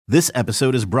This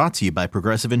episode is brought to you by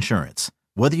Progressive Insurance.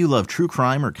 Whether you love true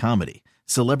crime or comedy,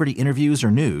 celebrity interviews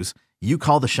or news, you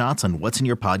call the shots on what's in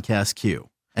your podcast queue.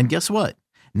 And guess what?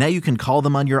 Now you can call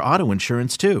them on your auto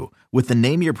insurance too with the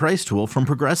Name Your Price tool from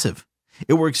Progressive.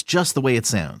 It works just the way it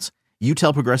sounds. You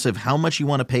tell Progressive how much you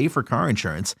want to pay for car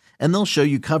insurance, and they'll show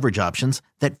you coverage options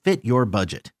that fit your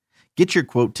budget. Get your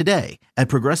quote today at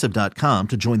Progressive.com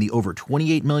to join the over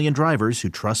 28 million drivers who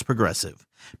trust Progressive.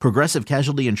 Progressive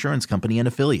Casualty Insurance Company and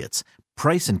Affiliates.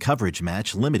 Price and coverage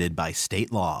match limited by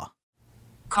state law.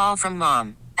 Call from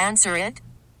mom. Answer it.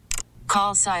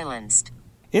 Call silenced.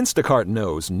 Instacart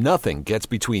knows nothing gets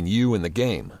between you and the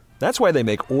game. That's why they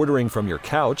make ordering from your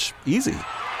couch easy.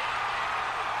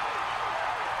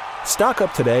 Stock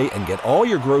up today and get all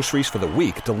your groceries for the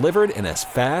week delivered in as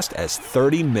fast as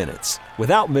 30 minutes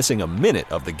without missing a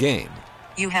minute of the game.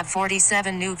 You have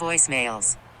 47 new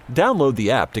voicemails. Download the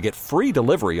app to get free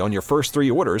delivery on your first 3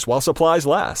 orders while supplies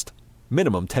last.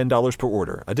 Minimum $10 per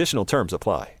order. Additional terms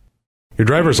apply. Your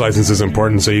driver's license is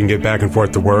important so you can get back and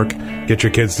forth to work, get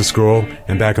your kids to school,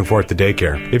 and back and forth to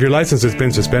daycare. If your license has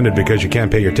been suspended because you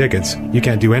can't pay your tickets, you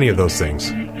can't do any of those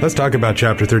things. Let's talk about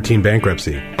Chapter 13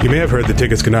 bankruptcy. You may have heard that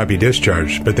tickets cannot be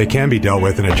discharged, but they can be dealt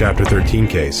with in a Chapter 13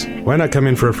 case. Why not come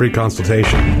in for a free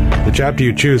consultation? The chapter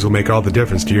you choose will make all the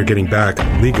difference to your getting back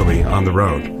legally on the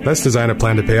road. Let's design a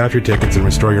plan to pay off your tickets and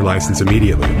restore your license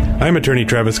immediately. I'm attorney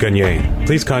Travis Gagne.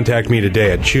 Please contact me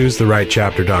today at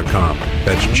choosetherightchapter.com.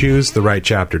 That's choosetherightchapter.com.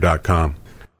 99.9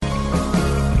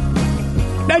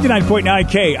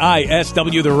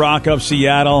 KISW, the Rock of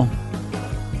Seattle.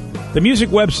 The music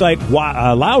website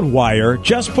Loudwire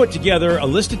just put together a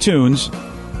list of tunes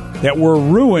that were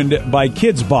ruined by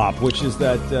Kidz Bop, which is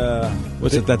that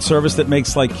that service that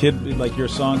makes like your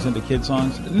songs into kid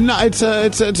songs? No, it's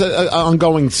a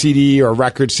ongoing CD or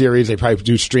record series. They probably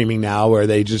do streaming now, where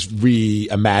they just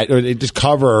reimagine or they just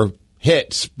cover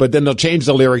hits, but then they'll change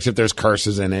the lyrics if there's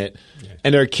curses in it.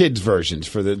 And there are kids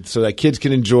versions so that kids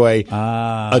can enjoy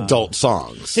adult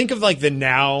songs. Think of like the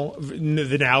Now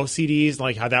CDs,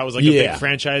 like how that was like a big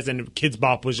franchise, and Kidz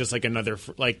Bop was just like another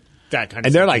like that kind of.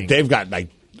 And they're like they've got like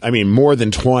more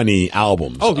than 20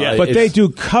 albums. Oh yeah, but they do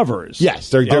covers. Yes,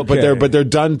 but they're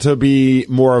done to be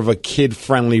more of a kid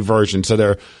friendly version, so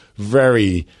they're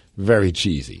very, very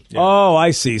cheesy. Yeah. Oh,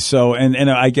 I see. So and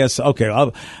I guess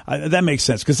that makes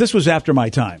sense because this was after my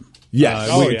time.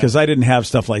 Yes, because I didn't have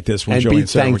stuff like this when Joey and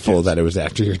Sarah were kids. Be thankful that it was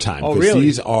after your time. Oh, really?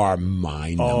 These are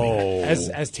mind-numbing.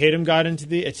 Has Tatum got into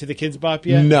the Kidz Bop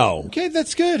yet? No. Okay,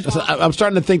 that's good. So I'm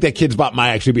starting to think that Kidz Bop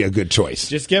might actually be a good choice.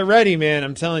 Just get ready, man.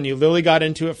 I'm telling you, Lily got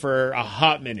into it for a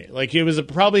hot minute. Like it was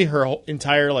probably her whole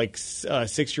entire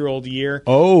 6-year-old year.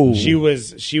 Oh, she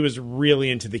was really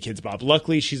into the Kidz Bop.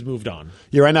 Luckily, she's moved on.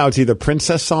 Yeah, right now it's either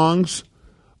princess songs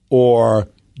or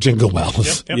Jingle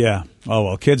Bells. Yep. Yeah. Oh,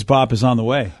 well, Kidz Bop is on the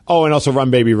way. Oh, and also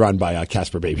Run Baby Run by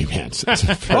Casper Baby Pants.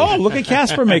 Oh, look at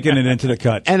Casper making it into the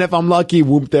cut. And if I'm lucky,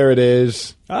 Whoop, there it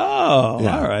is. Oh,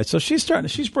 yeah. All right. So she's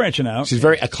branching out. She's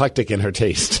very eclectic in her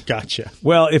taste. Gotcha.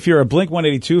 Well, if you're a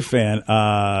Blink-182 fan,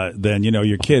 then,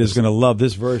 your kid is going to love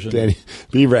this version. Danny,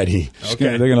 be ready.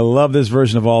 Okay. They're going to love this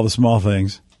version of All the Small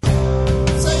Things.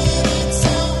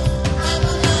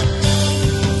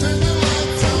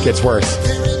 Gets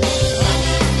worse.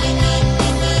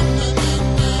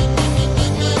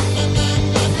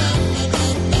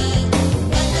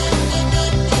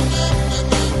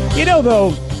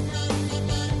 Though.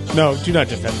 No, do not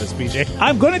defend this, BJ.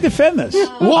 I'm going to defend this.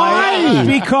 Why?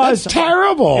 Because that's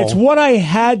terrible. It's what I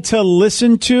had to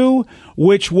listen to,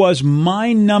 which was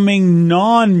mind-numbing,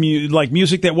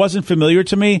 music that wasn't familiar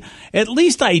to me. At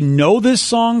least I know this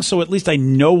song, so at least I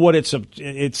know what it's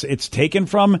taken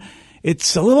from.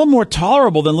 It's a little more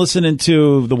tolerable than listening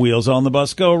to The Wheels on the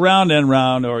Bus Go Round and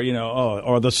Round, or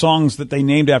or the songs that they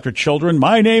named after children.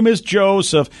 My name is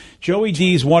Joseph. Joey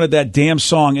D's wanted that damn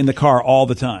song in the car all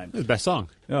the time. It's the best song.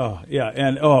 Oh yeah,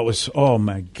 and it was. Oh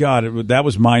my God, that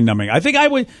was mind numbing. I'm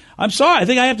sorry. I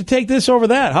think I have to take this over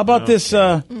that. How about this?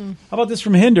 How about this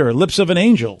from Hinder, "Lips of an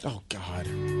Angel"? Oh God.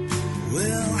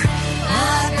 Well,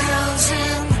 my girl's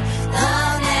in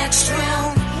the next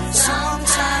room.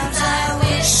 Sometimes I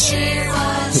wish she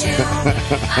was you.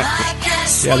 I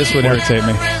guess yeah, this would irritate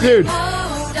me. Dude,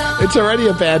 it's already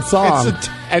a bad song,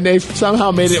 and they've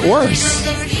somehow made it worse.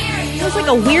 There's like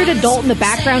a weird adult in the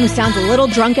background who sounds a little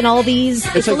drunk in all these.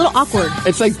 It's like, a little awkward.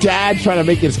 It's like dad trying to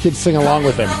make his kids sing along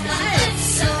with him.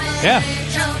 Yeah.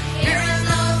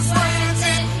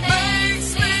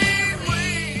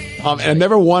 And I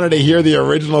never wanted to hear the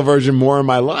original version more in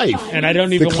my life. And I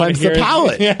don't even to want cleanse to hear the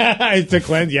palate. Yeah, it's to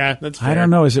cleanse. Yeah, that's fair. I don't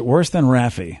know. Is it worse than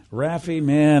Raffi? Raffi,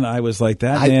 man, I was like,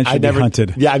 that man should be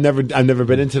hunted. Yeah, I've never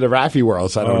been into the Raffi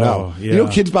world, so I don't know. Yeah. You know,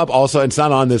 Kidz Bop also, it's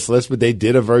not on this list, but they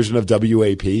did a version of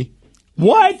WAP.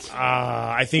 What?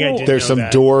 I think I did. There's know some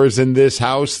that. doors in this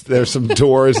house. There's some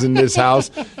doors in this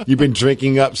house. You've been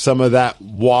drinking up some of that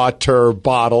water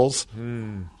bottles.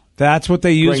 That's what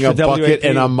they use Bring for a bucket WAP?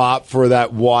 and a mop for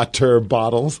that water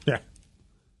bottles. Yeah.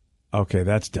 Okay,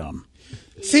 that's dumb.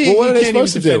 See, Well, what you are they can't even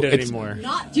supposed to do? defend it It's- anymore.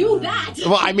 Not do that.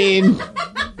 Well, I mean,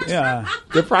 Yeah.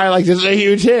 they're probably like, this is a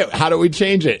huge hit. How do we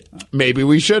change it? Maybe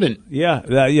we shouldn't.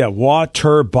 Yeah.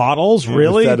 Water bottles,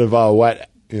 really? Instead of wet.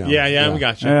 You know, Yeah, we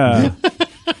got you. Yeah.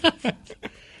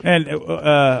 And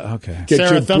okay. Get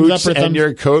Sarah, your thumbs boots up or and thumbs-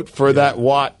 your coat for that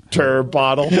water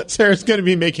bottle. Sarah's going to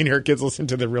be making her kids listen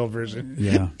to the real version.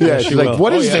 Yeah. Yeah, she she's like, will.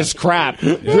 what is this crap?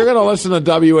 If you're going to listen to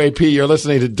WAP, you're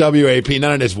listening to WAP,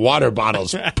 none of this water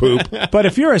bottles poop. But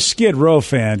if you're a Skid Row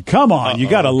fan, come on, you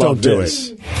got to love Don't do this.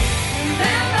 it.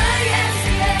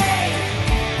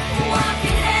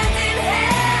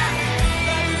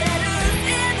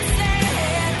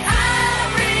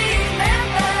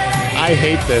 I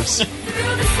hate this. I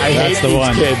That's hate the these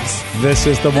one. kids. This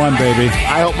is the one, baby.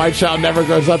 I hope my child never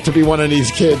grows up to be one of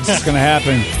these kids. It's going to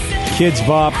happen. Kidz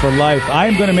Bop for life.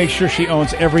 I'm going to make sure she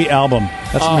owns every album.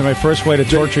 That's going to be my first way to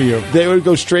torture you. They would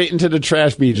go straight into the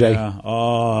trash, BJ. Yeah.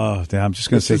 Oh, damn. I'm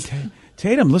just going to say,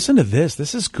 Tatum, listen to this.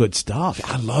 This is good stuff.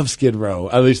 I love Skid Row,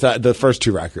 at least the first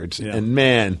two records. Yeah. And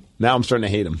man, now I'm starting to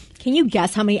hate them. Can you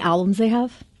guess how many albums they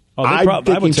have? Oh, they I'm I would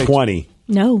thinking say 20.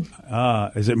 No.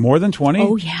 Is it more than 20?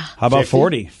 Oh, yeah. How about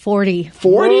 50? 40? 40.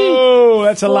 40? Oh,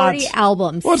 that's a lot. 40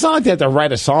 albums. Well, it's not like they have to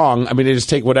write a song. I mean, they just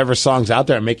take whatever song's out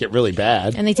there and make it really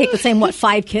bad. And they take the same,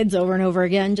 5 kids over and over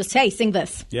again. Just, hey, sing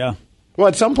this. Yeah. Well,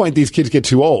 at some point, these kids get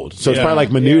too old. So it's Yeah. probably like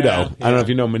Menudo. Yeah. I don't know if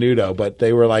you know Menudo, but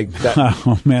they were like that.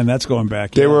 Oh, man, that's going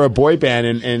back. They were a boy band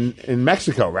in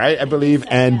Mexico, right? I believe.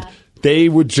 And they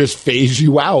would just phase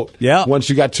you out Yeah. once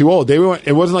you got too old.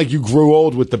 It wasn't like you grew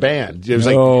old with the band. It was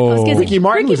No. like Ricky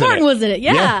Martin was in it.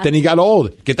 Yeah. Then he got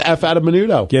old. Get the F out of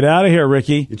Menudo. Get out of here,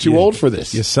 Ricky. You're too old for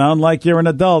this. You sound like you're an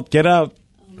adult. Get out.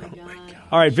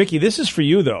 All right, Vicky, this is for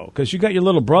you, though, because you got your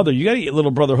little brother. You got to get your little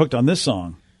brother hooked on this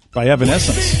song by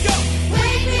Evanescence.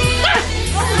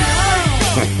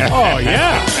 Oh,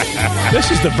 yeah.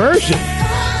 This is the version.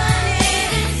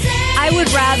 I would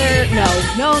rather.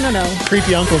 No.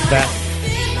 Creepy uncle's back.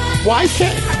 Why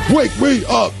can't... Wake me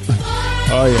up.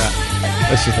 Oh, yeah.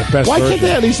 This is the best Why version. can't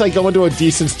they at least go into a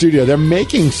decent studio? They're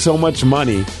making so much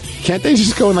money. Can't they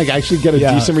just go and actually get a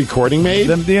Yeah. decent recording made?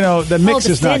 The mix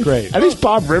the is not synth. great. At least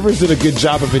Bob Rivers did a good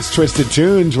job of his Twisted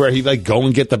Tunes, where he go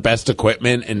and get the best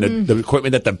equipment and the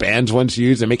equipment that the bands once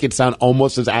used and make it sound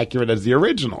almost as accurate as the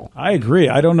original. I agree.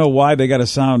 I don't know why they got to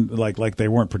sound like they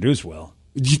weren't produced well.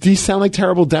 These sound like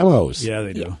terrible demos. Yeah,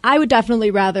 they do. I would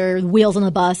definitely rather Wheels on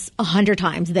the Bus 100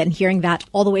 times than hearing that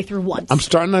all the way through once. I'm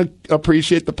starting to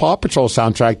appreciate the Paw Patrol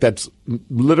soundtrack that's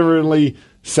literally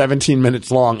 17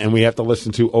 minutes long and we have to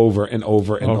listen to over and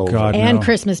over and over. God, and no.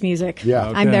 Christmas music. Yeah.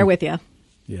 I'm Okay. there with you.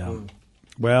 Yeah.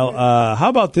 Well, how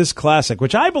about this classic,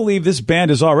 which I believe this band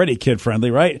is already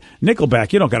kid-friendly, right?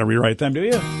 Nickelback, you don't got to rewrite them, do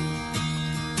you?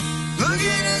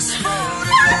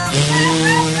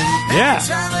 Yeah.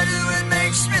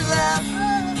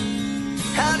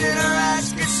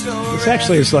 This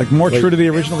actually is more true to the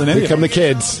original than any Here of come them. the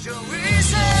kids.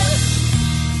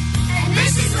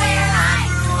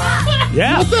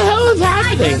 Yeah. What the hell is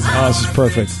happening? Oh, this is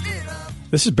perfect.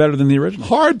 This is better than the original.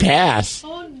 Hard pass.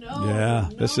 Yeah.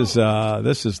 This is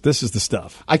the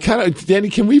stuff. I Danny,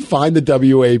 can we find the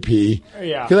WAP?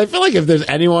 Yeah. Because I feel like if there's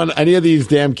any of these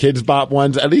damn Kidz Bop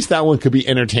ones, at least that one could be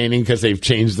entertaining because they've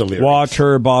changed the lyrics.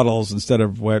 Water bottles instead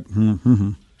of wet.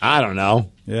 I don't know.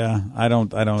 Yeah. I don't.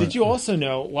 Did you also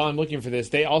know, while I'm looking for this,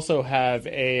 they also have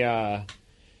a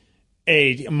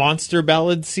Monster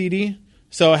Ballad CD.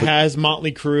 So it has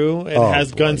Motley Crue. It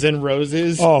has boy. Guns N'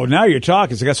 Roses. Oh, now you're talking.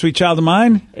 Has it got Sweet Child of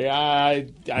Mine? Yeah,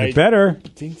 I Better.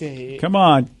 think they... Come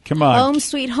on. Home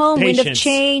Sweet Home, Wind of Patience.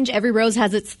 Change, Every Rose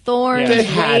Has Its Thorns. Yeah. They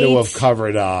had to have Wait.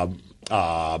 covered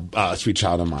Sweet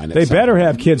Child of Mine. They better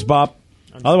have Kidz Bop.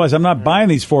 Otherwise, I'm not buying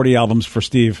these 40 albums for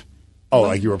Steve. Oh,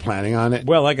 like you were planning on it?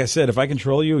 Well, like I said, if I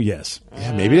control you, yes.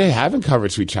 Yeah, maybe they haven't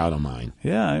covered Sweet Child of Mine.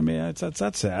 Yeah, I mean,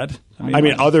 that's sad. I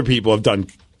mean, other people have done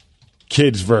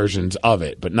kids' versions of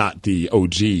it, but not the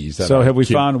OGs. So have we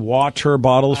found water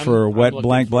bottles for wet looking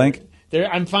blank for blank? it.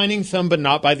 I'm finding some, but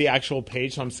not by the actual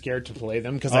page, so I'm scared to play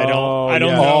them because I don't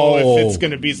yeah. know if it's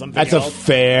going to be something That's else. a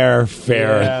fair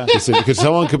decision, because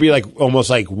someone could be like almost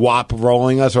like WAP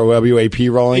rolling us or WAP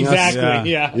rolling us.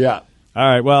 Exactly, yeah. Yeah. All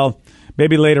right, well,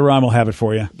 maybe later on we'll have it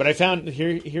for you. But I found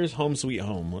here's Home Sweet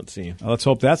Home. Let's see. Let's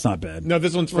hope that's not bad. No,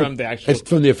 this one's from the actual. It's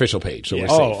from the official page, so we're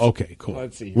safe. Oh, okay, cool.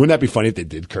 Let's see. Wouldn't that be funny if they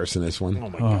did curse in this one? Oh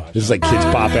my god. This is like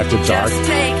Kidz Bop after dark. Just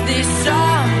take this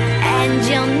song and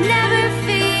you'll never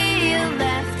feel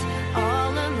left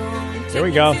all alone. Here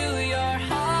we go.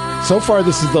 So far,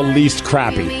 this is the least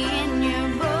crappy.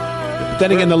 But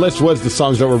then again, the list was the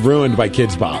songs that were ruined by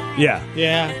Kidz Bop. Yeah.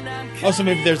 Yeah. Also,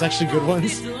 maybe there's actually good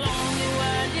ones.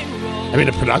 I mean,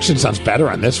 the production sounds better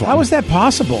on this one. How is that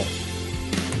possible?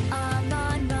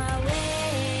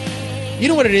 You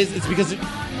know what it is? It's because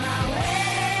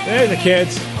There's the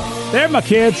kids. They're my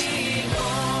kids.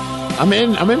 I'm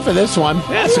in for this one.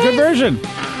 Yeah, it's a good version.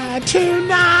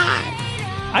 Tonight.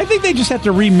 I think they just have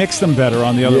to remix them better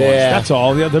on the other ones. Yeah. That's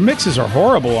all. The mixes are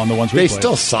horrible on the ones we They played.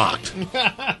 still sucked.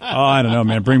 Oh, I don't know,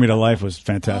 man. Bring Me to Life was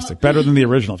fantastic. Better than the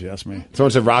original, if you ask me.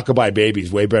 Someone said Rockabye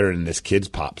Baby's way better than this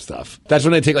Kidz Pop stuff. That's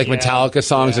when they take like Metallica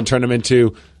songs and turn them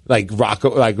into like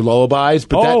lullabies.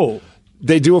 But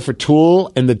they do it for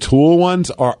Tool, and the Tool ones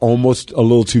are almost a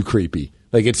little too creepy.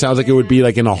 Like it sounds like it would be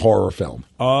like in a horror film.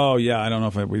 Oh, yeah. I don't know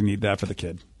if we need that for the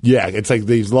kid. Yeah, it's like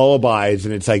these lullabies,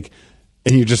 and it's like,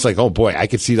 and you're just like, oh boy, I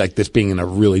could see like this being in a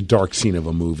really dark scene of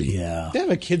a movie. Yeah. they have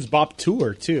a Kidz Bop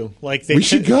tour too. Like We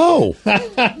should go.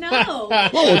 No. Well,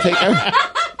 we'll take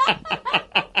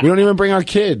we don't even bring our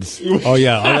kids. Oh,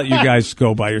 yeah. I'll let you guys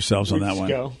go by yourselves on that one.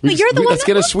 Go. But you're the one Let's that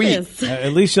get a wants suite. this.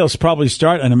 At least they'll probably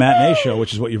start on a matinee show,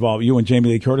 which is what you and Jamie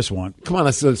Lee Curtis want. Come on,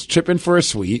 let's chip in for a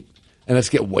suite and let's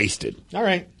get wasted. All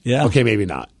right. Yeah. Okay, maybe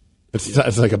not.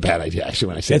 It's like a bad idea, actually,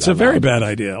 when I say It's that a very loud. bad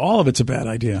idea. All of it's a bad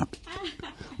idea.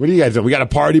 What do you guys do? We got a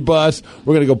party bus.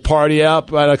 We're going to go party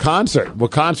up at a concert. What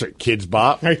concert? Kidz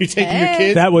Bop. Are you taking your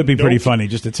kids? That would be pretty Nope. funny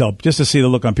just to see the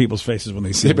look on people's faces when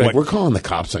they see They'd be like, what. we're calling the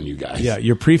cops on you guys. Yeah,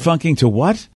 you're pre-funking to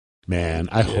what? Man,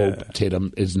 I hope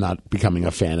Tatum is not becoming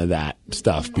a fan of that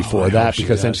stuff before I that, hope she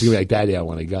because then does. she's going to be like, Daddy, I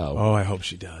want to go. Oh, I hope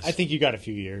she does. I think you got a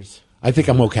few years. I think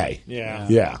I'm okay. Yeah.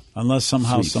 Yeah. Unless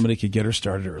somehow Sweet. somebody could get her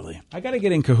started early. I got to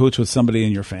get in cahoots with somebody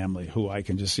in your family who I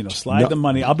can just, slide No. the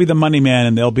money. I'll be the money man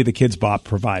and they'll be the Kidz Bop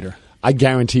provider. I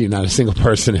guarantee you not a single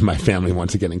person in my family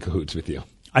wants to get in cahoots with you.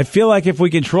 I feel like if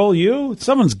we can troll you,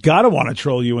 someone's got to want to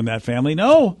troll you in that family.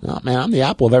 No. Oh, man, I'm the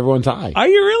apple of everyone's eye. Are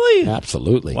you really?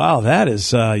 Absolutely. Wow, that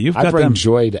is, you've I got bring them.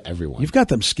 joy to everyone. You've got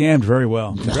them scammed very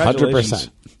well. 100%.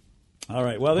 All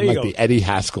right, well, there I'm you like go. the Eddie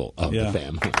Haskell of Yeah. the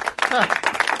family.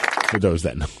 For those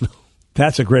that know.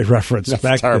 That's a great reference. That's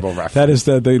a terrible reference. That is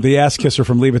the ass kisser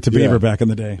from Leave It to Yeah. Beaver back in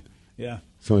the day. Yeah.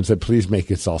 Someone said, please make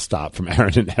this all stop, from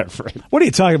Aaron and Everett. What are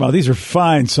you talking about? These are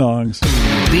fine songs.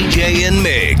 BJ and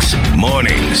Migs,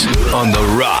 mornings on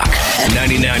The Rock,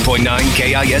 99.9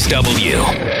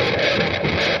 KISW.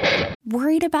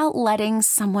 Worried about letting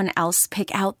someone else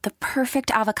pick out the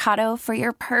perfect avocado for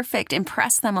your perfect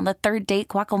impress them on the third date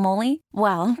guacamole?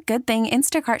 Well, good thing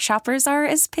Instacart shoppers are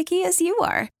as picky as you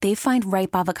are. They find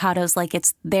ripe avocados like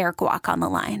it's their guac on the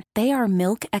line. They are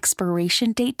milk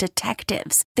expiration date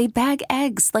detectives. They bag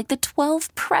eggs like the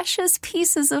 12 precious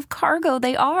pieces of cargo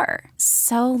they are.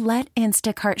 So let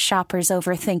Instacart shoppers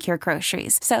overthink your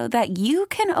groceries so that you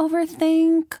can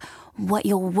overthink what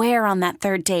you'll wear on that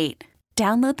third date.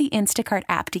 Download the Instacart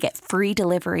app to get free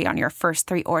delivery on your first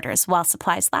 3 orders while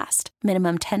supplies last.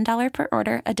 Minimum $10 per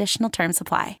order. Additional terms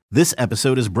apply. This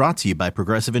episode is brought to you by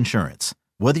Progressive Insurance.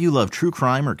 Whether you love true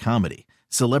crime or comedy,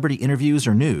 celebrity interviews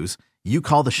or news, you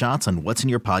call the shots on what's in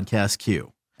your podcast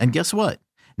queue. And guess what?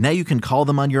 Now you can call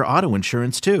them on your auto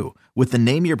insurance too with the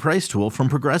Name Your Price tool from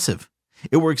Progressive.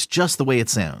 It works just the way it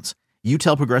sounds. You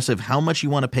tell Progressive how much you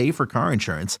want to pay for car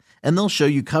insurance, and they'll show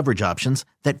you coverage options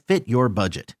that fit your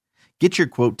budget. Get your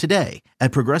quote today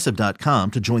at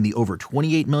Progressive.com to join the over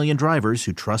 28 million drivers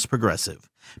who trust Progressive.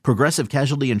 Progressive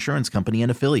Casualty Insurance Company and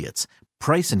Affiliates.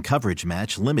 Price and coverage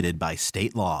match limited by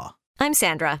state law. I'm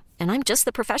Sandra, and I'm just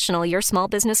the professional your small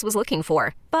business was looking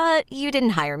for. But you didn't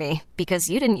hire me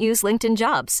because you didn't use LinkedIn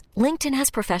Jobs. LinkedIn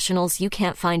has professionals you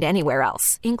can't find anywhere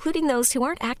else, including those who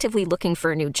aren't actively looking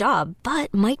for a new job,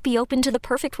 but might be open to the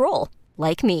perfect role,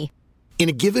 like me. In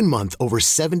a given month, over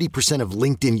 70% of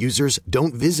LinkedIn users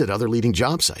don't visit other leading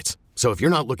job sites. So if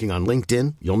you're not looking on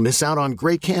LinkedIn, you'll miss out on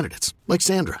great candidates like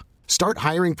Sandra. Start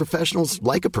hiring professionals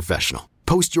like a professional.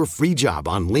 Post your free job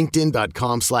on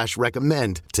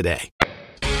linkedin.com/recommend today.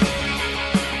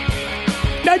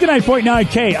 99.9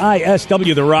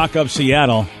 KISW, The Rock of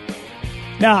Seattle.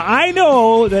 Now, I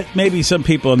know that maybe some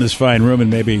people in this fine room and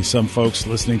maybe some folks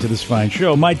listening to this fine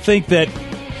show might think that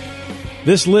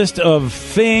this list of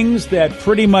things that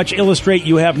pretty much illustrate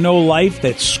you have no life,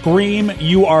 that scream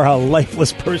you are a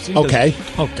lifeless person. Okay.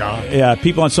 Oh, God. Yeah,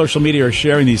 people on social media are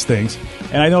sharing these things.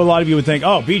 And I know a lot of you would think,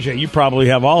 oh, BJ, you probably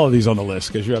have all of these on the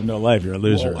list because you have no life. You're a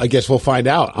loser. Well, I guess we'll find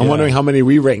out. I'm wondering how many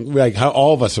we rank, like how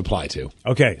all of us apply to.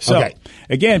 Okay, so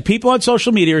again, people on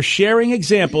social media are sharing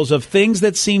examples of things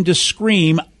that seem to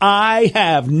scream, I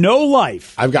have no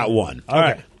life. I've got one. All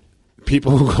right.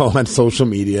 People who go on social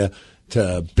media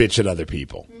to bitch at other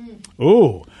people.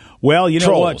 Ooh. Well, you know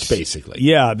Trolls, what? basically.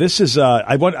 Yeah, this is,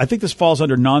 I think this falls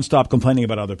under nonstop complaining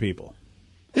about other people.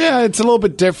 Yeah, it's a little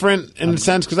bit different in a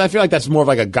sense because I feel like that's more of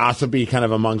like a gossipy kind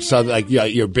of amongst other, like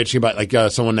you're bitching about like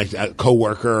someone next, a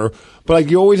coworker, but like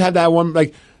you always have that one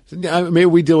like maybe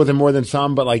we deal with it more than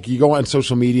some, but like you go on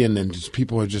social media and then just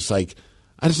people are just like,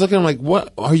 I just look at them like,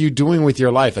 what are you doing with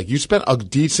your life? Like you spent a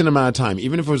decent amount of time,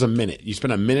 even if it was a minute, you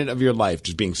spent a minute of your life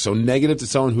just being so negative to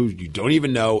someone who you don't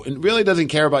even know and really doesn't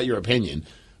care about your opinion.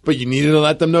 But you needed to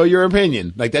let them know your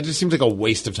opinion. Like, that just seems like a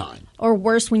waste of time. Or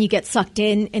worse, when you get sucked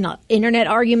in an internet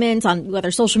argument on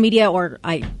whether social media or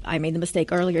I made the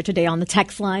mistake earlier today on the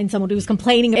text line, someone who was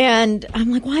complaining. And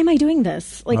I'm like, why am I doing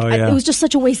this? Like, it was just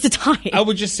such a waste of time. I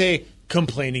would just say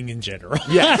complaining in general.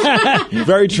 Yeah,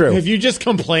 very true. If you just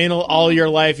complain all your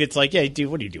life, it's like, yeah,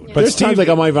 dude, what are you doing? But there's times like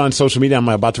I'm even on social media, I'm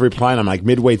about to reply, and I'm like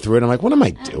midway through it, I'm like, what am I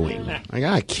doing? I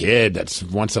got a kid that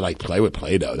wants to like play with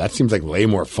Play-Doh. That seems like way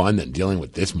more fun than dealing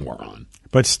with this moron.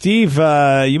 But Steve,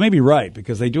 you may be right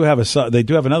because they do have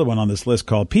another one on this list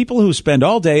called people who spend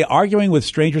all day arguing with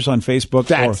strangers on Facebook.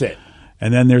 That's it.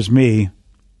 And then there's me,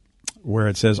 where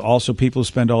it says also people who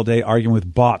spend all day arguing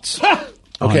with bots.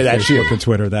 Okay, that's Facebook you. and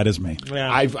Twitter. That is me.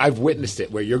 Yeah. I've witnessed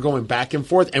it where you're going back and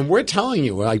forth, and we're telling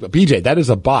you, we're like, BJ, that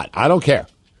is a bot. I don't care.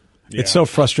 It's so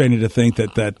frustrating to think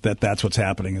that's what's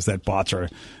happening is that bots are.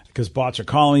 Because bots are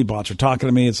calling me, bots are talking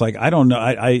to me. It's like, I don't know.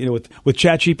 With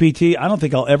ChatGPT, I don't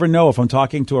think I'll ever know if I'm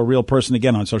talking to a real person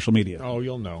again on social media. Oh,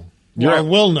 you'll know. I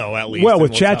will know at least. Well,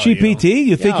 with ChatGPT,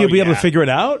 you think you'll be able to figure it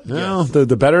out? No,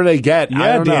 the better they get. Yeah,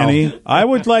 I don't Danny. know. I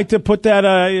would like to put that,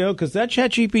 because that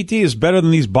ChatGPT is better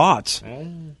than these bots.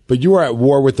 But you are at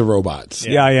war with the robots.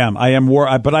 Yeah, I am. I am war.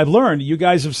 But I've learned. You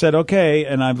guys have said okay,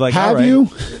 and I'm like, have all right. you?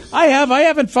 I have. I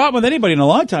haven't fought with anybody in a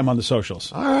long time on the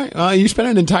socials. All right. You spent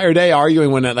an entire day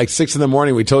arguing when at like 6 a.m.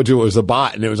 we told you it was a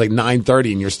bot, and it was like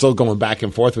 9:30, and you're still going back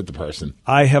and forth with the person.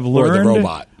 I have learned. Or the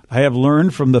robot. I have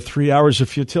learned from the 3 hours of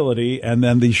futility and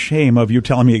then the shame of you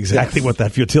telling me exactly what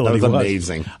that futility was. That was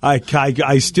amazing.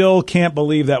 I still can't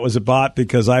believe that was a bot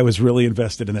because I was really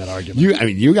invested in that argument.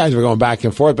 You guys were going back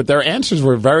and forth, but their answers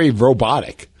were very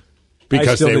robotic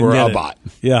because they were a bot.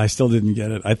 Yeah, I still didn't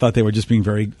get it. I thought they were just being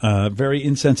very, very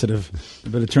insensitive.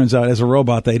 But it turns out as a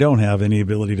robot, they don't have any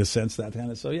ability to sense that kind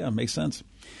of. So, yeah, it makes sense.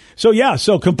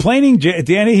 So complaining,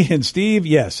 Danny and Steve,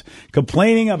 yes.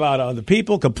 Complaining about other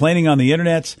people, complaining on the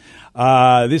internet.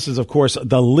 This is, of course,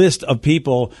 the list of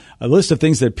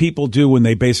things that people do when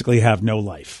they basically have no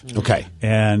life. Okay.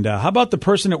 And how about the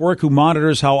person at work who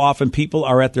monitors how often people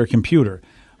are at their computer?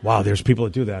 Wow, there's people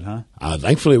that do that, huh?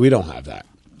 Thankfully, we don't have that.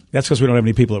 That's because we don't have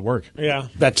any people at work. Yeah.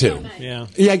 That too. Yeah.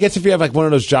 Yeah, I guess if you have like one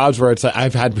of those jobs where it's like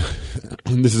I've had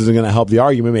this isn't going to help the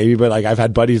argument maybe, but like I've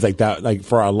had buddies like that, like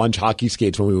for our lunch hockey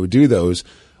skates when we would do those,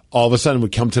 all of a sudden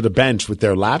would come to the bench with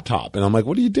their laptop. And I'm like,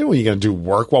 what are you doing? You going to do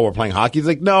work while we're playing hockey? He's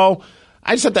like, no.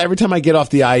 I just have to, every time I get off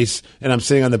the ice and I'm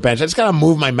sitting on the bench, I just got to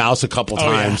move my mouse a couple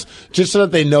times just so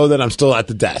that they know that I'm still at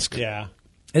the desk. Yeah.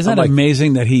 Isn't that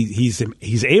amazing that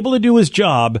he's able to do his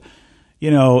job,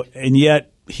 and yet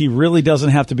he really doesn't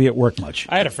have to be at work much.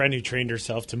 I had a friend who trained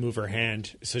herself to move her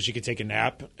hand so she could take a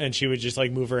nap, and she would just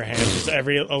like move her hand just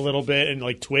a little bit and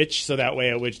like twitch, so that way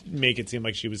it would make it seem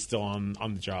like she was still on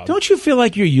the job. Don't you feel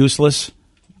like you're useless?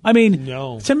 I mean,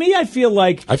 no. To me, I feel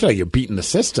like you're beating the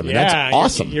system, and that's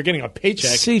awesome. You're getting a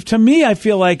paycheck. See, to me, I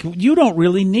feel like you don't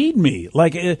really need me.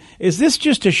 Like, is this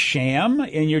just a sham,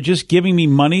 and you're just giving me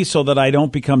money so that I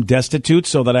don't become destitute,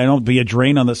 so that I don't be a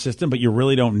drain on the system, but you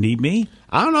really don't need me?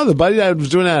 I don't know. The buddy that was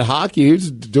doing that at hockey, he was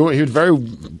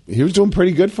doing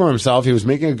pretty good for himself. He was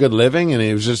making a good living, and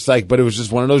it was just like, but it was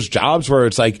just one of those jobs where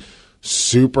it's like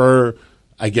super.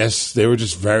 I guess they were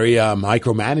just very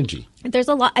micromanaging. There's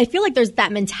a lot. I feel like there's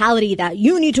that mentality that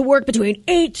you need to work between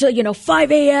 8 to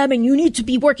 5 a.m. and you need to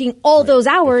be working all those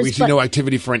hours. If we see no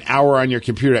activity for an hour on your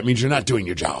computer, that means you're not doing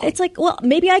your job. It's like, well,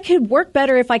 maybe I could work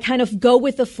better if I kind of go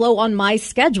with the flow on my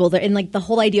schedule. And like the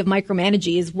whole idea of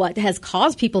micromanaging is what has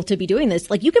caused people to be doing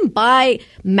this. Like you can buy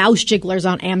mouse jigglers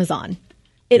on Amazon.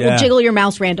 It will jiggle your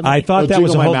mouse randomly. I thought that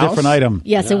was a whole different item.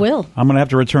 Yes, it will. I'm going to have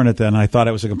to return it then. I thought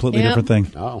it was a completely different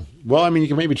thing. Oh. Well, I mean, you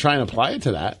can maybe try and apply it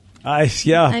to that. I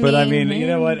mean, you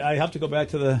know what? I have to go back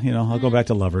to I'll go back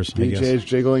to Lovers. BJ's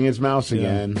jiggling his mouse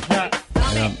again.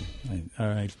 Yeah. All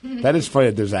right. That is funny.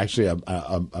 There's actually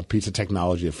a piece of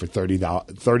technology for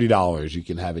 $30 you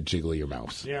can have it jiggle your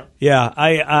mouse. Yeah.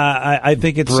 I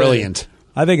think it's brilliant.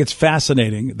 I think it's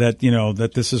fascinating that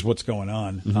that this is what's going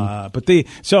on.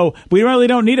 So we really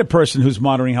don't need a person who's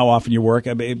monitoring how often you work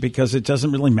because it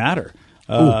doesn't really matter.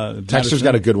 Texter's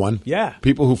got a good one. Yeah.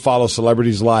 People who follow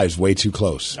celebrities' lives way too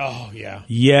close. Oh, yeah.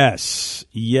 Yes.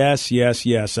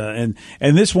 And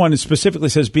this one specifically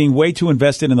says being way too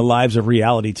invested in the lives of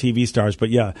reality TV stars. But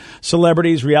yeah,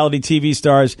 celebrities, reality TV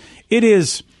stars. It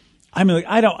is. I mean,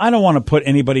 I don't want to put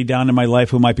anybody down in my life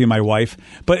who might be my wife,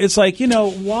 but it's like,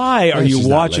 why are you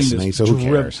watching this? So who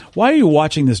cares? Why are you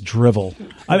watching this drivel?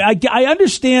 I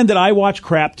understand that I watch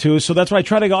crap too, so that's why I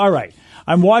try to go. All right.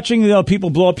 I'm watching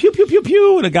people blow up, pew, pew, pew,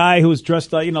 pew, and a guy who's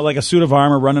dressed, like a suit of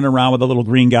armor running around with a little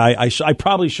green guy. I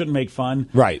probably shouldn't make fun.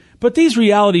 Right. But these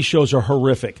reality shows are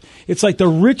horrific. It's like the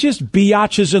richest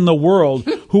biatches in the world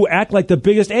who act like the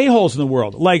biggest a-holes in the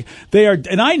world. Like they are,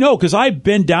 and I know because I've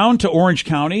been down to Orange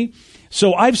County.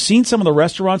 So I've seen some of the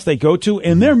restaurants they go to,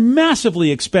 and they're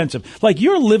massively expensive. Like,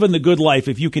 you're living the good life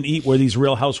if you can eat where these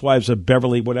Real Housewives of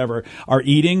Beverly, whatever, are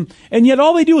eating, and yet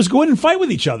all they do is go in and fight with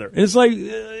each other. It's like,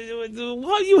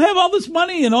 well, you have all this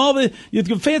money and you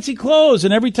have fancy clothes,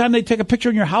 and every time they take a picture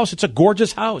in your house, it's a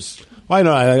gorgeous house. Well, I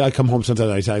know. I come home sometimes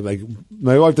and I say, like,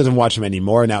 my wife doesn't watch them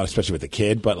anymore now, especially with the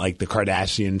kid, but like the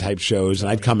Kardashian type shows. And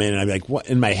I'd come in and I'd be like, what?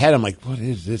 In my head, I'm like, what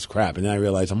is this crap? And then I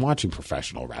realize I'm watching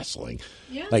professional wrestling.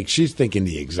 Yeah. Like, she's thinking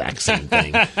the exact same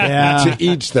thing. To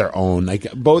each their own.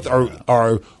 Like, both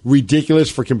are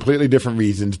ridiculous for completely different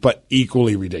reasons, but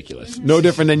equally ridiculous. No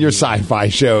different than your sci-fi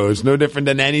shows. No different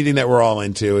than anything that we're all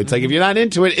into. It's like, if you're not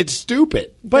into it, it's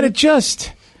stupid. But it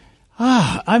just...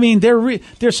 I mean,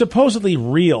 they're supposedly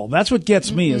real. That's what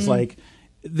gets me is like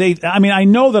I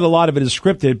know that a lot of it is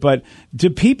scripted, but do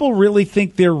people really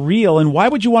think they're real? And why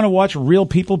would you want to watch real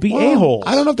people be a-holes?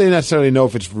 I don't know if they necessarily know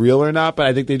if it's real or not, but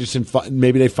I think they just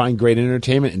maybe they find great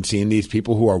entertainment in seeing these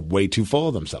people who are way too full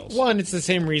of themselves. Well, and it's the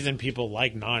same reason people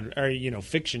like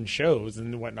fiction shows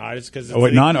and whatnot. It's because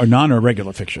non or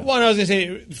regular fiction. Well, I was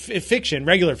going to say fiction,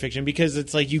 regular fiction, because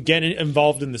it's like you get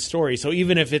involved in the story. So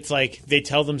even if it's like they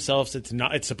tell themselves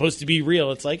it's supposed to be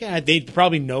real, it's like they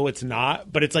probably know it's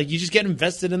not, but it's like you just get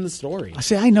invested in the story. I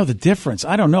say I know the difference.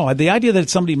 I don't know. The idea that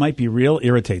somebody might be real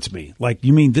irritates me. Like,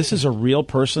 you mean this is a real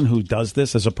person who does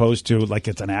this as opposed to like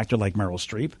it's an actor like Meryl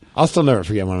Streep? I'll still never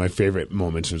forget one of my favorite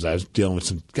moments was I was dealing with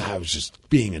some guy who was just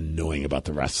being annoying about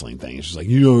the wrestling thing. It's just like,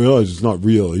 you don't realize it's not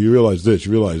real. You realize this,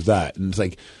 you realize that. And it's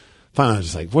like, finally I was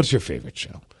just like, what's your favorite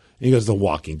show? And he goes, The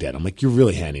Walking Dead. I'm like, you're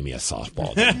really handing me a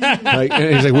softball.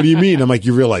 And he's like, what do you mean? I'm like,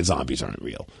 you realize zombies aren't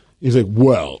real. He's like,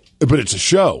 well, but it's a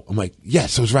show. I'm like,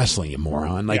 yes, so it's wrestling, you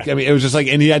moron. Like, I mean, it was just like,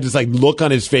 and he had this like look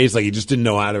on his face, like he just didn't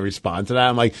know how to respond to that.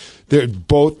 I'm like, they're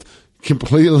both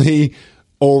completely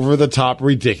over the top,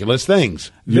 ridiculous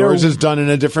things. Yours is done in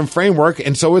a different framework,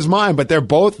 and so is mine. But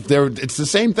it's the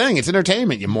same thing. It's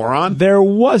entertainment, you moron. There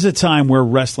was a time where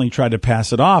wrestling tried to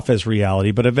pass it off as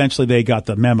reality, but eventually they got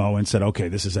the memo and said, okay,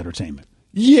 this is entertainment.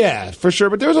 Yeah, for sure.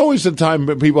 But there was always a time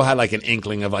when people had like an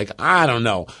inkling of like, I don't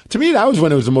know. To me, that was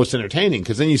when it was the most entertaining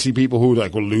because then you see people who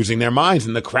like were losing their minds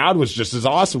and the crowd was just as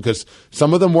awesome because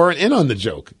some of them weren't in on the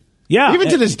joke. Yeah. Even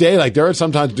to this day, like there are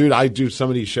sometimes, dude, I do some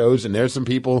of these shows and there's some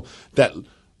people that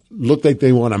look like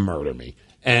they want to murder me.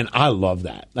 And I love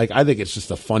that. Like, I think it's just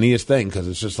the funniest thing because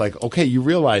it's just like, okay, you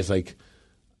realize like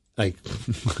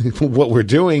what we're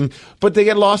doing, but they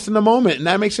get lost in the moment and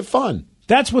that makes it fun.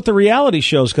 That's what the reality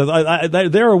shows, because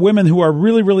there are women who are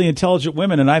really, really intelligent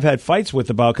women, and I've had fights with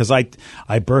about because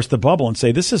I burst the bubble and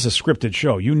say, this is a scripted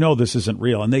show. You know this isn't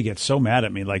real. And they get so mad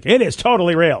at me, like, it is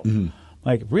totally real. Mm-hmm.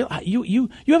 Like, real? You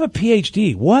have a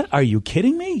PhD. What? Are you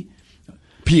kidding me?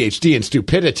 PhD in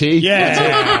stupidity.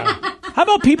 Yeah. How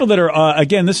about people that are,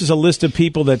 again, this is a list of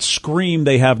people that scream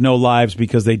they have no lives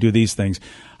because they do these things.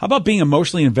 How about being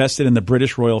emotionally invested in the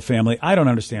British royal family? I don't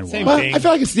understand why. Well, I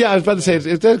feel like I was about to say,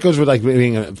 that goes with like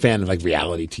being a fan of like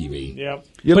reality TV. Yep.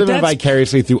 You're living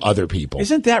vicariously through other people.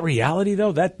 Isn't that reality,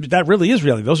 though? That really is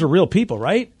reality. Those are real people,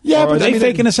 right? Yeah. Or are they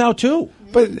faking us out, too?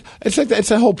 But it's like it's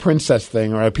a whole princess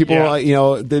thing, right? People,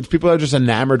 people are just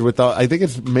enamored with. I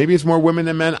think maybe it's more women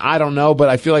than men. I don't know, but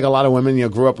I feel like a lot of women,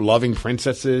 grew up loving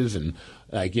princesses and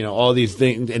Like, all these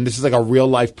things. And this is like a real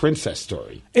life princess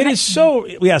story. It is so,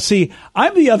 see,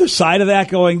 I'm the other side of that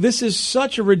going, this is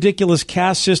such a ridiculous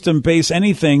caste system based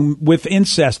anything with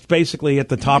incest basically at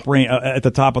the top at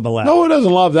the top of the left. No one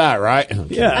doesn't love that, right?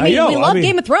 Yeah. I mean, we love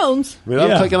Game of Thrones. We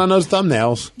love clicking on those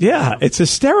thumbnails. Yeah, it's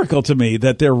hysterical to me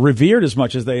that they're revered as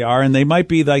much as they are, and they might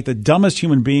be like the dumbest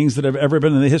human beings that have ever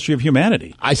been in the history of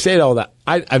humanity. I say all that.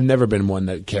 I've never been one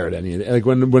that cared any of it. Like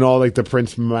when all like the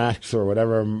Prince Max or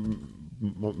whatever,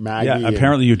 Maggie. Yeah,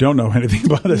 apparently you don't know anything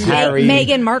about this. Harry,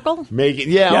 Meghan Markle. all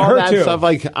that too. stuff.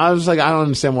 Like I was like, I don't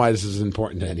understand why this is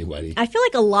important to anybody. I feel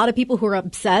like a lot of people who are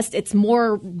obsessed, it's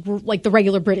more like the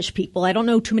regular British people. I don't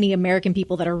know too many American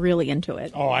people that are really into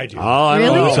it. Oh, I do. Oh, I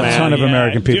Really? know, There's a ton of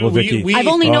American people, Vicky. I've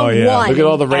only known one. Look at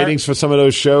all the ratings for some of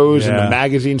those shows and the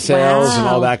magazine sales and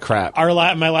all that crap.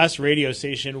 My last radio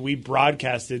station, we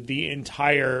broadcasted the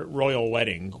entire royal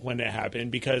wedding when it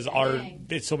happened because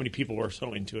so many people were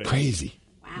so into it. Crazy.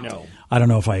 No. I don't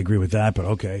know if I agree with that, but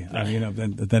okay.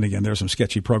 Then again, there are some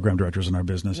sketchy program directors in our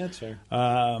business. That's fair.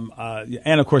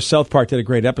 And of course, South Park did a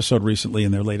great episode recently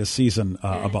in their latest season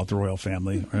about the royal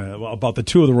family, about the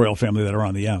two of the royal family that are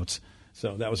on the outs.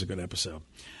 So that was a good episode.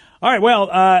 All right,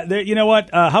 well, you know what?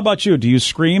 How about you? Do you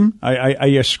scream? Are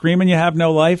you screaming you have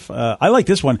no life? I like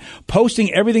this one.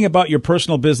 Posting everything about your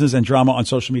personal business and drama on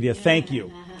social media. Thank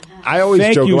you. I always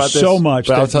Thank joke you about this. so much.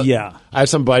 I have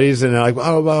some buddies, and they're like,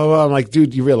 oh, blah, blah, blah. I'm like,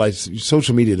 dude, you realize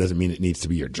social media doesn't mean it needs to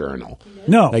be your journal.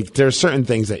 No. Like, there are certain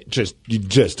things that you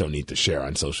just don't need to share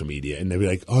on social media. And they'll be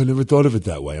like, oh, I never thought of it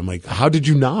that way. I'm like, how did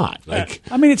you not? Like,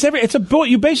 I mean,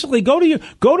 you basically go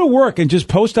to work and just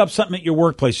post up something at your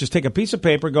workplace. Just take a piece of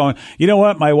paper going, you know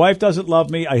what? My wife doesn't love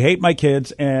me. I hate my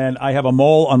kids, and I have a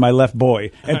mole on my left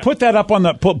boy. And put that up on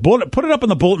put it up on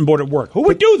the bulletin board at work. Who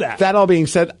would do that? That all being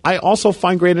said, I also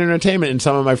find great entertainment in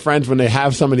some of my friends when they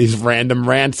have some of these random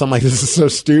rants. I'm like, this is so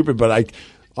stupid, but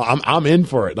I'm in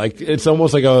for it. Like, it's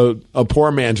almost like a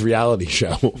poor man's reality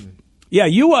show. Yeah,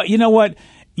 you know what?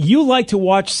 You like to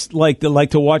watch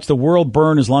the world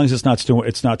burn as long as it's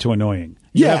not too annoying.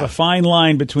 You have a fine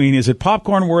line between is it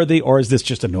popcorn worthy or is this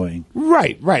just annoying?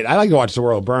 Right. I like to watch the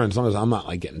world burn as long as I'm not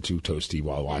like getting too toasty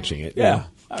while watching it. Yeah.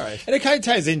 All right. And it kind of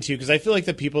ties into, because I feel like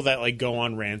the people that like go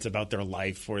on rants about their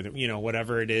life or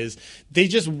whatever it is, they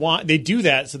do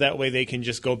that so that way they can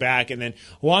just go back and then,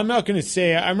 well, I'm not going to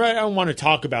say I don't want to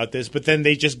talk about this, but then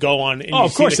they just go on and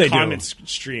of course see the they comments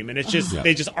stream, and it's just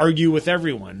they just argue with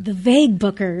everyone. The vague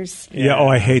bookers. Yeah. Oh,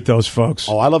 I hate those folks.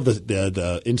 Oh, I love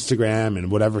the Instagram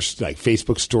and whatever like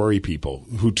Facebook story people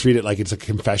who treat it like it's a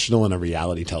confessional in a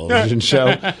reality television show,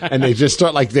 and they just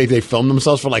start like they film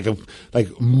themselves for like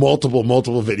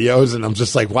multiple videos, and I'm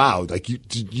just like, wow, like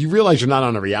you realize you're not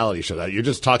on a reality show, that you're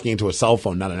just talking into a cell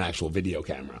phone, not an actual video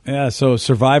camera. Yeah, so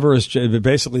Survivor has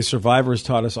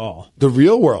taught us all. The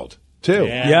Real World too.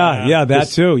 Yeah, that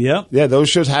too. Yeah. Yeah, those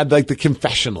shows had like the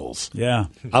confessionals. Yeah.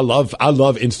 I love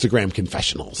Instagram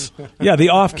confessionals. Yeah, the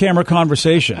off-camera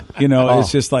conversation.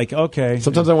 It's just like, okay.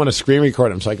 Sometimes I want to screen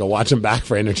record them so I can watch them back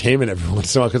for entertainment every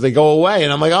once in a while because they go away,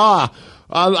 and I'm like,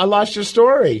 I lost your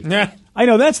story. Yeah. I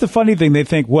know, that's the funny thing. They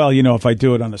think, well, if I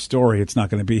do it on a story, it's not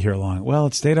going to be here long. Well,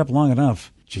 it stayed up long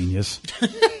enough. Genius.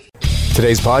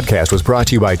 Today's podcast was brought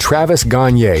to you by Travis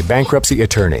Gagne, bankruptcy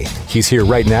attorney. He's here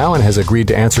right now and has agreed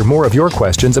to answer more of your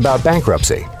questions about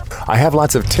bankruptcy. I have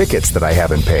lots of tickets that I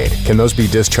haven't paid. Can those be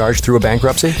discharged through a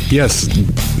bankruptcy? Yes,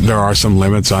 there are some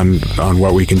limits on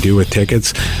what we can do with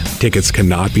tickets. Tickets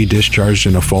cannot be discharged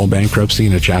in a full bankruptcy.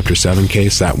 In a Chapter 7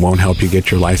 case, that won't help you get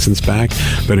your license back.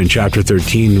 But in Chapter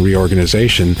 13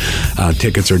 reorganization,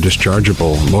 tickets are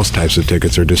dischargeable. Most types of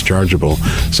tickets are dischargeable.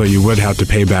 So you would have to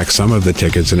pay back some of the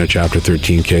tickets in a Chapter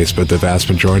 13 case, but the vast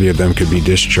majority of them could be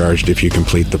discharged if you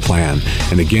complete the plan.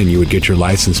 And again, you would get your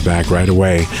license back right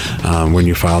away when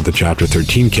you filed the Chapter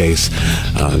 13 case,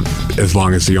 as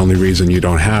long as the only reason you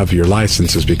don't have your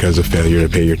license is because of failure to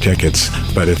pay your tickets.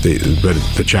 But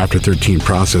the Chapter 13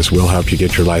 process will help you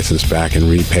get your license back and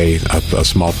repay a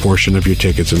small portion of your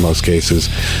tickets in most cases,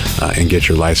 and get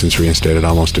your license reinstated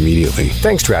almost immediately.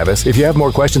 Thanks, Travis. If you have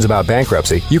more questions about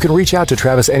bankruptcy, you can reach out to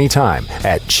Travis anytime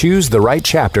at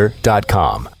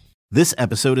ChooseTheRightChapter.com. This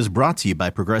episode is brought to you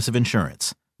by Progressive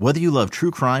Insurance. Whether you love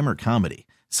true crime or comedy,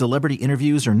 celebrity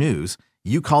interviews or news,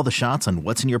 you call the shots on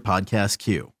what's in your podcast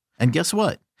queue. And guess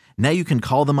what? Now you can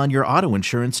call them on your auto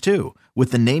insurance too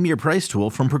with the Name Your Price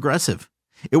tool from Progressive.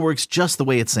 It works just the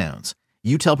way it sounds.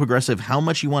 You tell Progressive how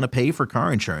much you want to pay for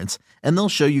car insurance, and they'll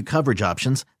show you coverage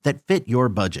options that fit your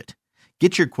budget.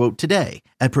 Get your quote today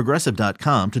at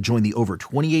Progressive.com to join the over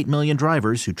 28 million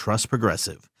drivers who trust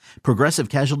Progressive. Progressive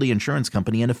Casualty Insurance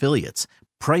Company and Affiliates.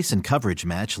 Price and coverage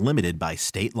match limited by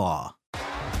state law.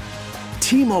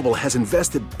 T-Mobile has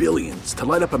invested billions to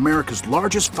light up America's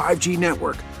largest 5G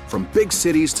network, from big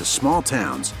cities to small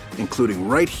towns, including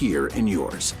right here in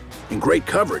yours. And great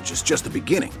coverage is just the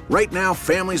beginning. Right now,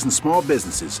 families and small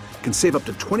businesses can save up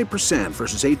to 20%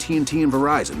 versus AT&T and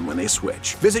Verizon when they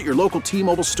switch. Visit your local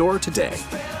T-Mobile store today.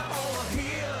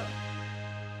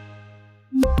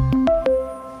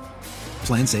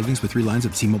 Plan savings with 3 lines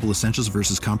of T-Mobile Essentials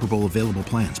versus comparable available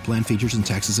plans. Plan features and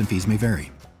taxes and fees may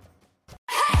vary.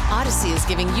 Odyssey is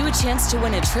giving you a chance to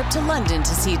win a trip to London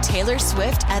to see Taylor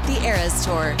Swift at the Eras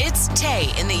Tour. It's Tay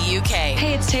in the UK.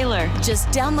 Hey, it's Taylor. Just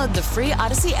download the free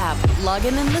Odyssey app, log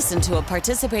in and listen to a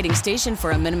participating station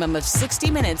for a minimum of 60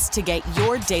 minutes to get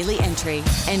your daily entry.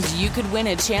 And you could win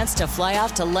a chance to fly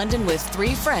off to London with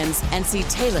 3 friends and see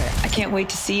Taylor. I can't wait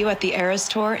to see you at the Eras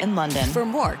Tour in London. For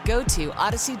more, go to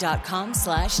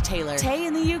odyssey.com/Taylor. Tay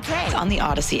in the UK. It's on the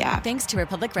Odyssey app. Thanks to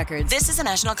Republic Records. This is a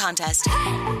national contest.